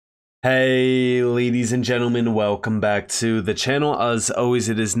Hey ladies and gentlemen, welcome back to the channel. As always,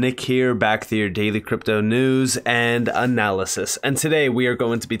 it is Nick here, back with your daily crypto news and analysis. And today we are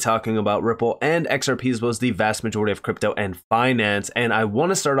going to be talking about Ripple and XRP, as well as the vast majority of crypto and finance. And I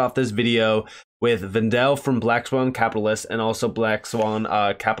want to start off this video with Vendel from Black Swan Capitalist, and also Black Swan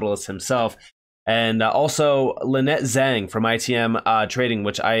Capitalist himself. And also Lynette Zhang from ITM Trading,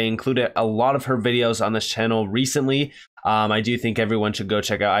 which I included a lot of her videos on this channel recently. I do think everyone should go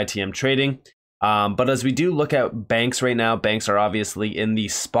check out ITM Trading. But as we do look at banks right now, banks are obviously in the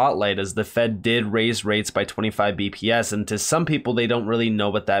spotlight as the Fed did raise rates by 25 BPS. And to some people, they don't really know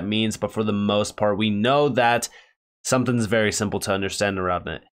what that means. But for the most part, we know that something's very simple to understand around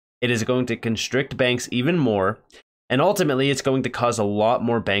it. It is going to constrict banks even more. And ultimately, it's going to cause a lot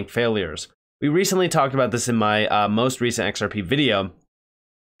more bank failures. We recently talked about this in my most recent XRP video.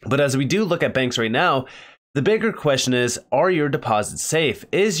 But as we do look at banks right now, the bigger question is, are your deposits safe?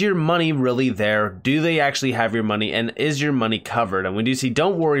 Is your money really there? Do they actually have your money? And is your money covered? And we do see,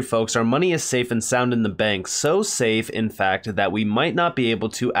 don't worry folks, our money is safe and sound in the bank. So safe, in fact, that we might not be able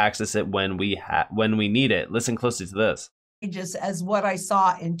to access it when we need it. Listen closely to this. Just as what I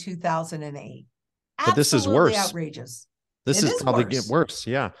saw in 2008. But this is worse. Outrageous. This is probably get worse.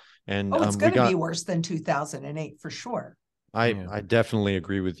 Yeah. And it's going to be worse than 2008 for sure. I definitely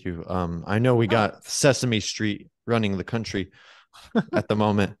agree with you. I know we got Sesame Street running the country at the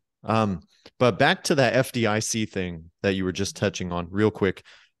moment. But back to that FDIC thing that you were just touching on real quick.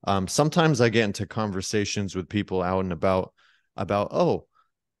 Sometimes I get into conversations with people out and about, oh,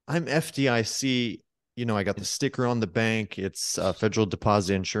 I'm FDIC. You know, I got the sticker on the bank. It's Federal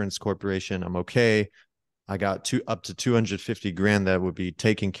Deposit Insurance Corporation. I'm okay. I got up to 250 grand that would be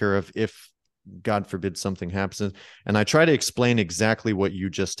taken care of if, God forbid, something happens. And I try to explain exactly what you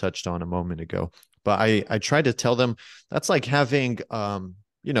just touched on a moment ago. But I try to tell them that's like having,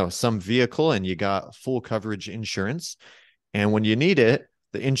 you know, some vehicle and you got full coverage insurance. And when you need it,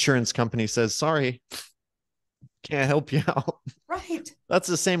 the insurance company says, sorry, can't help you out. Right. That's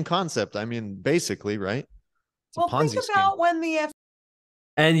the same concept. I mean, basically, right? It's a Ponzi think about scheme. When the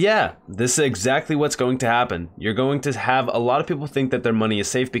And yeah, this is exactly what's going to happen. You're going to have a lot of people think that their money is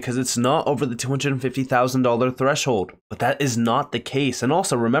safe because it's not over the $250,000 threshold, but that is not the case. And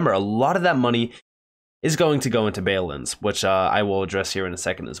also remember, a lot of that money is going to go into bail-ins, which I will address here in a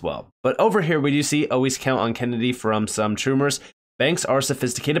second as well. But over here, we do see always count on Kennedy from some Troomers. Banks are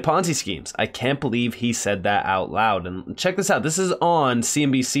sophisticated Ponzi schemes. I can't believe he said that out loud. And check this out. This is on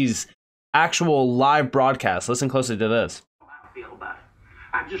CNBC's actual live broadcast. Listen closely to this.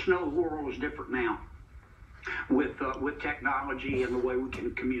 I just know the world is different now with technology and the way we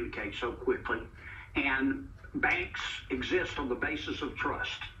can communicate so quickly. And banks exist on the basis of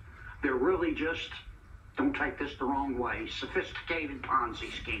trust. They're really just, don't take this the wrong way, sophisticated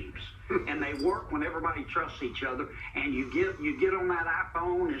Ponzi schemes. And they work when everybody trusts each other. And you get on that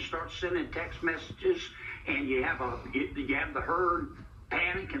iPhone and start sending text messages, and you have the herd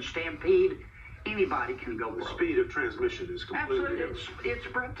panic and stampede. Anybody can go broke. The speed of transmission is completely absolutely. It's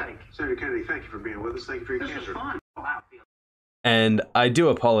breathtaking. Senator Kennedy, thank you for being with us. Thank you for your This candor. is fun. And I do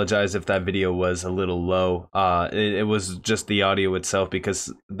apologize if that video was a little low. It was just the audio itself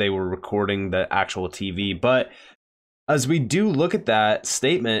because they were recording the actual TV. But as we do look at that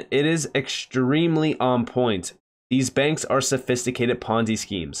statement, it is extremely on point. These banks are sophisticated Ponzi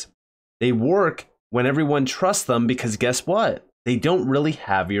schemes. They work when everyone trusts them because guess what? They don't really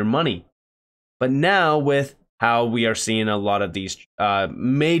have your money. But now with how we are seeing a lot of these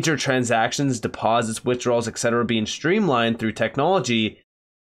major transactions, deposits, withdrawals, etc. being streamlined through technology,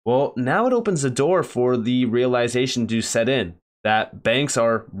 well, now it opens the door for the realization to set in that banks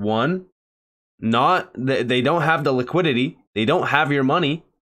are, one, they don't have the liquidity, they don't have your money,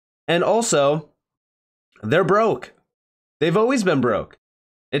 and also they're broke. They've always been broke.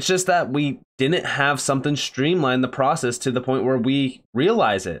 It's just that we didn't have something streamline the process to the point where we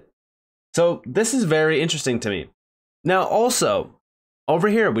realize it. So this is very interesting to me. Now also, over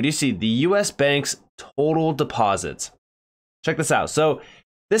here, we do see the US banks total deposits. Check this out. So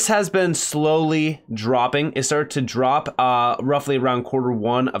this has been slowly dropping. It started to drop roughly around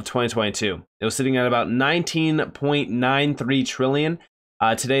Q1 of 2022. It was sitting at about 19.93 trillion.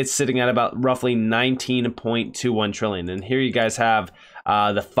 Today it's sitting at about roughly 19.21 trillion. And here you guys have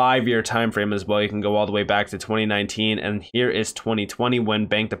the 5-year time frame as well. You can go all the way back to 2019, and here is 2020 when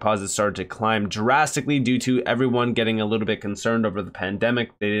bank deposits started to climb drastically due to everyone getting a little bit concerned over the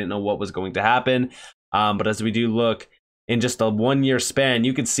pandemic. They didn't know what was going to happen. But as we do look in just a 1-year span,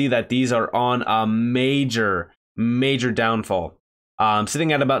 you can see that these are on a major downfall,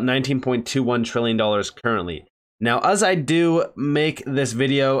 sitting at about $19.21 trillion currently. Now, as I do make this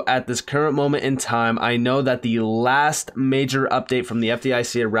video at this current moment in time, I know that the last major update from the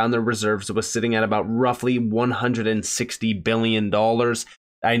FDIC around their reserves was sitting at about roughly $160 billion.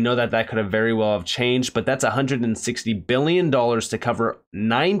 I know that that could have very well have changed, but that's $160 billion to cover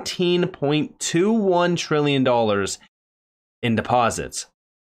 $19.21 trillion in deposits.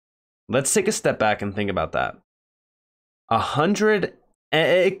 Let's take a step back and think about that.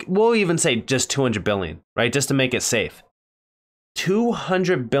 We'll even say just 200 billion, right? Just to make it safe.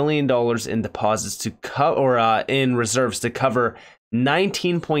 $200 billion in deposits to in reserves to cover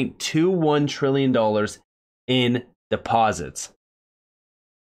 $19.21 trillion in deposits.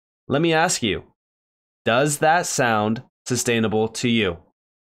 Let me ask you, does that sound sustainable to you?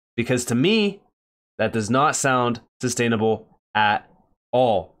 Because to me, that does not sound sustainable at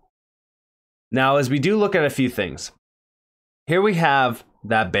all. Now, as we do look at a few things, here we have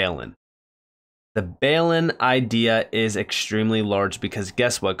that bail-in. The bail-in idea is extremely large because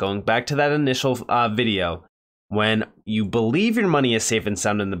guess what? Going back to that initial video, when you believe your money is safe and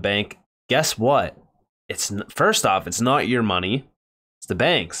sound in the bank, guess what? First off, it's not your money, it's the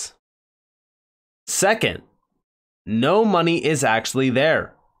bank's. Second, no money is actually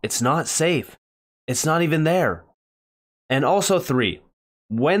there. It's not safe. It's not even there. And also 3,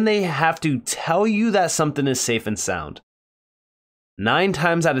 when they have to tell you that something is safe and sound, 9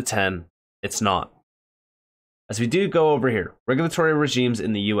 times out of 10, it's not. As we do go over here, regulatory regimes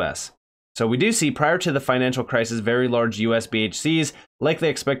in the US. So we do see prior to the financial crisis, very large US BHCs likely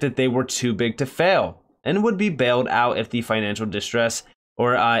expected they were too big to fail and would be bailed out if the financial distress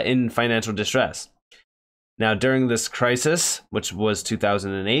or in financial distress. Now, during this crisis, which was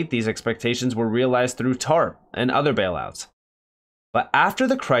 2008, these expectations were realized through TARP and other bailouts. But after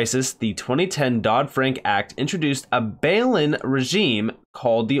the crisis, the 2010 Dodd-Frank Act introduced a bail-in regime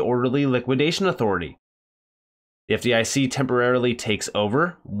called the Orderly Liquidation Authority. The FDIC temporarily takes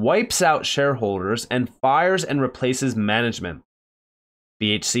over, wipes out shareholders, and fires and replaces management.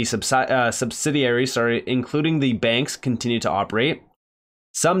 BHC subsidiaries, including the banks, continue to operate.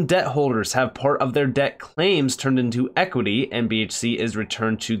 Some debt holders have part of their debt claims turned into equity, and BHC is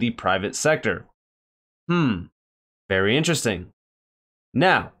returned to the private sector. Very interesting.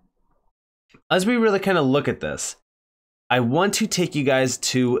 Now, as we really kind of look at this, I want to take you guys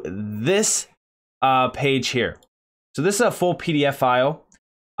to this page here. So this is a full PDF file.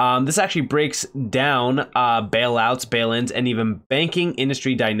 This actually breaks down bailouts, bail-ins, and even banking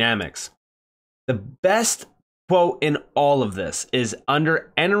industry dynamics. The best quote in all of this is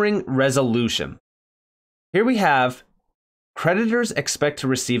under entering resolution. Here we have, creditors expect to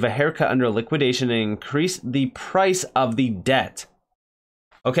receive a haircut under liquidation and increase the price of the debt.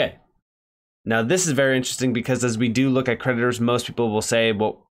 Okay, now this is very interesting because as we do look at creditors, most people will say,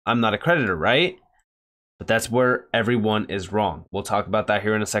 well, I'm not a creditor, right? But that's where everyone is wrong. We'll talk about that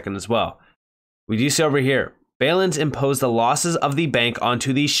here in a second as well. We do see over here, bail-ins impose the losses of the bank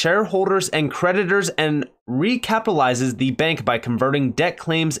onto the shareholders and creditors and recapitalizes the bank by converting debt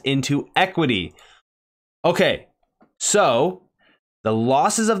claims into equity. Okay, so the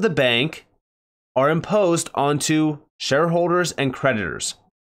losses of the bank are imposed onto shareholders and creditors.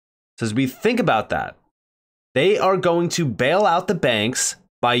 So as we think about that, they are going to bail out the banks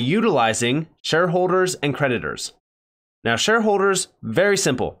by utilizing shareholders and creditors. Now, shareholders, very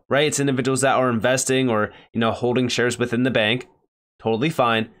simple, right? It's individuals that are investing or, holding shares within the bank. Totally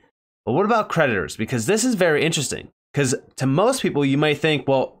fine. But what about creditors? Because this is very interesting. Because to most people, you might think,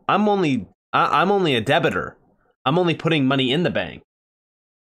 well, I'm only a debitor. I'm only putting money in the bank.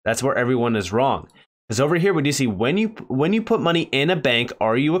 That's where everyone is wrong. Because over here, we do see when you put money in a bank,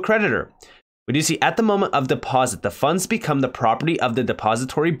 are you a creditor? We do see at the moment of deposit, the funds become the property of the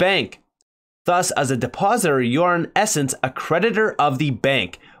depository bank. Thus, as a depositor, you are in essence a creditor of the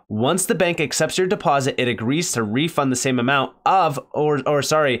bank. Once the bank accepts your deposit, it agrees to refund the same amount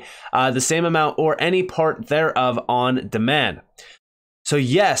the same amount or any part thereof on demand. So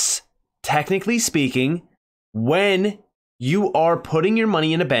yes, technically speaking, when you are putting your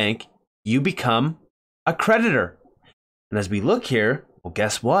money in a bank, you become a creditor. And as we look here, well,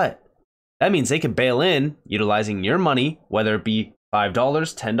 guess what? That means they can bail in utilizing your money, whether it be $5,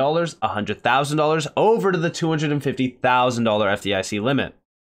 $10, $100,000 over to the $250,000 FDIC limit.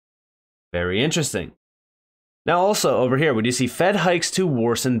 Very interesting. Now also over here, we do see Fed hikes to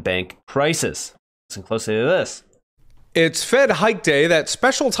worsen bank crisis. Listen closely to this. It's Fed Hike Day, that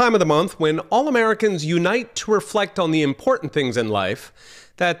special time of the month when all Americans unite to reflect on the important things in life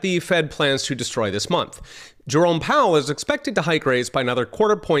that the Fed plans to destroy this month. Jerome Powell is expected to hike rates by another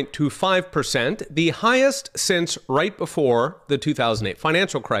 0.25 point to 5%, the highest since right before the 2008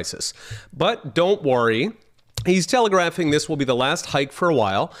 financial crisis. But don't worry, He's telegraphing this will be the last hike for a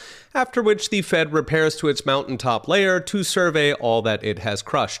while, after which the Fed repairs to its mountaintop layer to survey all that it has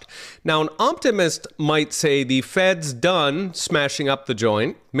crushed. Now, an optimist might say the Fed's done smashing up the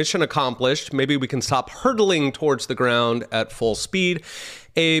joint, mission accomplished, maybe we can stop hurtling towards the ground at full speed.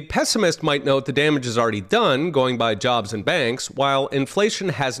 A pessimist might note the damage is already done, going by jobs and banks, while inflation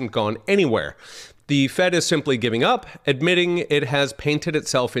hasn't gone anywhere. The Fed is simply giving up, admitting it has painted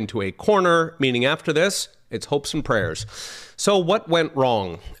itself into a corner, meaning after this, it's hopes and prayers. So what went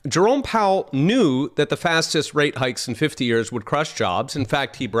wrong? Jerome Powell knew that the fastest rate hikes in 50 years would crush jobs. In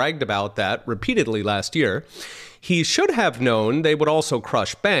fact, he bragged about that repeatedly last year. He should have known they would also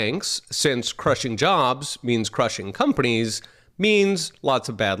crush banks, since crushing jobs means crushing companies, means lots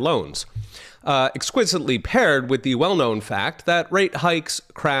of bad loans. Exquisitely paired with the well-known fact that rate hikes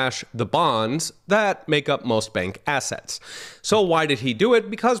crash the bonds that make up most bank assets. So why did he do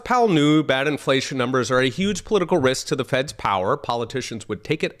it? Because Powell knew bad inflation numbers are a huge political risk to the Fed's power. Politicians would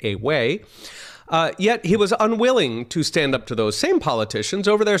take it away. Yet he was unwilling to stand up to those same politicians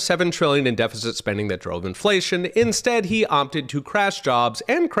over their $7 trillion in deficit spending that drove inflation. Instead, he opted to crash jobs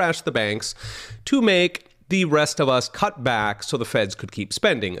and crash the banks to make the rest of us cut back so the feds could keep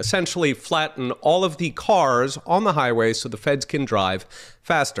spending, essentially flatten all of the cars on the highway so the feds can drive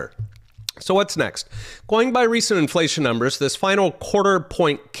faster. So what's next? Going by recent inflation numbers, this final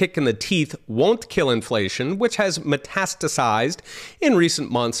quarter-point kick in the teeth won't kill inflation, which has metastasized in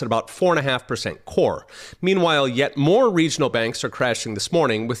recent months at about 4.5% core. Meanwhile, yet more regional banks are crashing this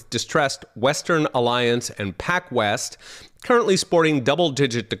morning, with distressed Western Alliance and PacWest currently sporting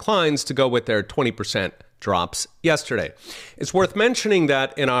double-digit declines to go with their 20% drops yesterday. It's worth mentioning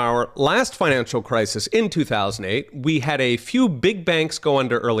that in our last financial crisis in 2008, we had a few big banks go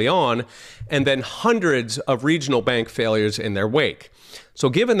under early on and then hundreds of regional bank failures in their wake. So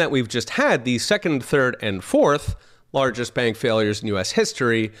given that we've just had the second, third, and fourth largest bank failures in U.S.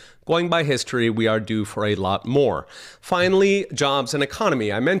 history, going by history, we are due for a lot more. Finally, jobs and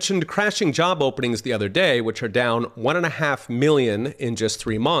economy. I mentioned crashing job openings the other day, which are down 1.5 million in just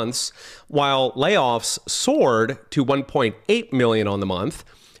 3 months, while layoffs soared to 1.8 million on the month.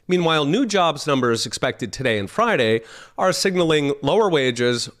 Meanwhile, new jobs numbers expected today and Friday are signaling lower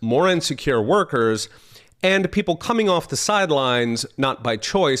wages, more insecure workers, and people coming off the sidelines, not by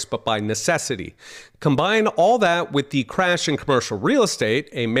choice, but by necessity. Combine all that with the crash in commercial real estate,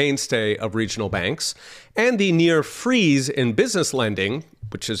 a mainstay of regional banks, and the near freeze in business lending,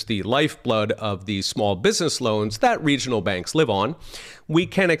 which is the lifeblood of the small business loans that regional banks live on, we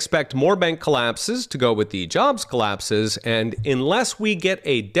can expect more bank collapses to go with the jobs collapses, and unless we get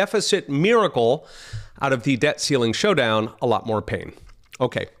a deficit miracle out of the debt ceiling showdown, a lot more pain.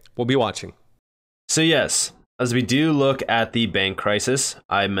 Okay, we'll be watching. So yes, as we do look at the bank crisis,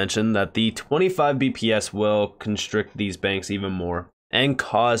 I mentioned that the 25 BPS will constrict these banks even more and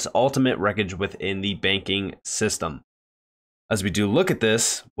cause ultimate wreckage within the banking system. As we do look at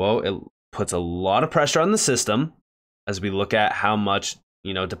this, well, it puts a lot of pressure on the system as we look at how much,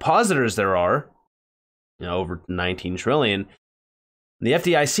 depositors there are, over 19 trillion. The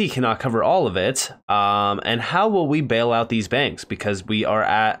FDIC cannot cover all of it. And how will we bail out these banks? Because we are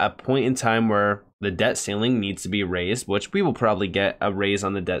at a point in time where the debt ceiling needs to be raised, which we will probably get a raise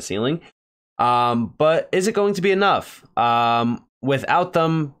on the debt ceiling. But is it going to be enough? Without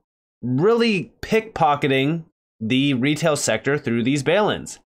them really pickpocketing the retail sector through these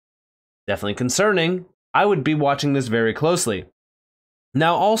bail-ins. Definitely concerning. I would be watching this very closely.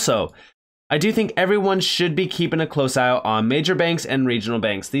 Now also, I do think everyone should be keeping a close eye on major banks and regional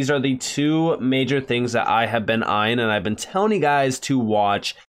banks. These are the two major things that I have been eyeing and I've been telling you guys to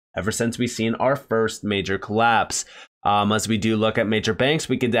watch ever since we've seen our first major collapse. As we do look at major banks,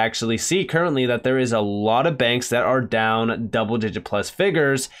 we could actually see currently that there is a lot of banks that are down double-digit plus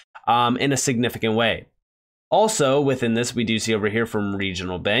figures in a significant way. Also, within this, we do see over here from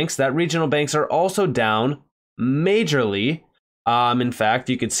regional banks that regional banks are also down majorly. In fact,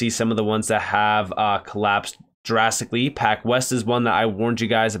 you could see some of the ones that have collapsed drastically. PacWest is one that I warned you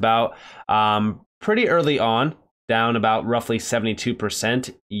guys about pretty early on, down about roughly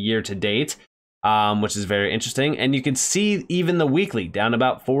 72% year to date, which is very interesting. And you can see even the weekly down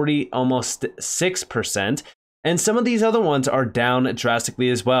about 40, almost 6%. And some of these other ones are down drastically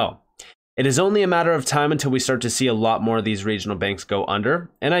as well. It is only a matter of time until we start to see a lot more of these regional banks go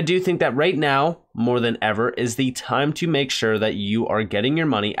under. And I do think that right now, more than ever, is the time to make sure that you are getting your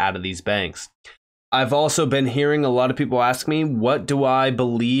money out of these banks. I've also been hearing a lot of people ask me, what do I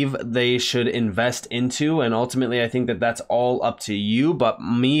believe they should invest into? And ultimately, I think that that's all up to you. But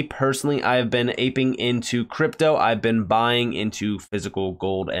me personally, I've been aping into crypto. I've been buying into physical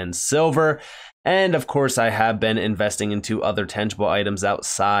gold and silver. And of course, I have been investing into other tangible items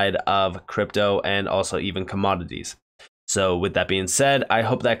outside of crypto and also even commodities. So with that being said, I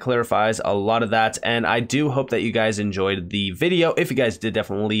hope that clarifies a lot of that. And I do hope that you guys enjoyed the video. If you guys did,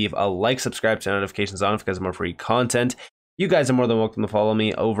 definitely leave a like, subscribe, turn notifications on if you guys have more free content. You guys are more than welcome to follow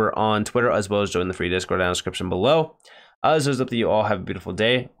me over on Twitter, as well as join the free Discord down in the description below. As always, hope that you all have a beautiful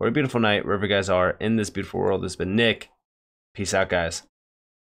day or a beautiful night, wherever you guys are in this beautiful world. This has been Nick. Peace out, guys.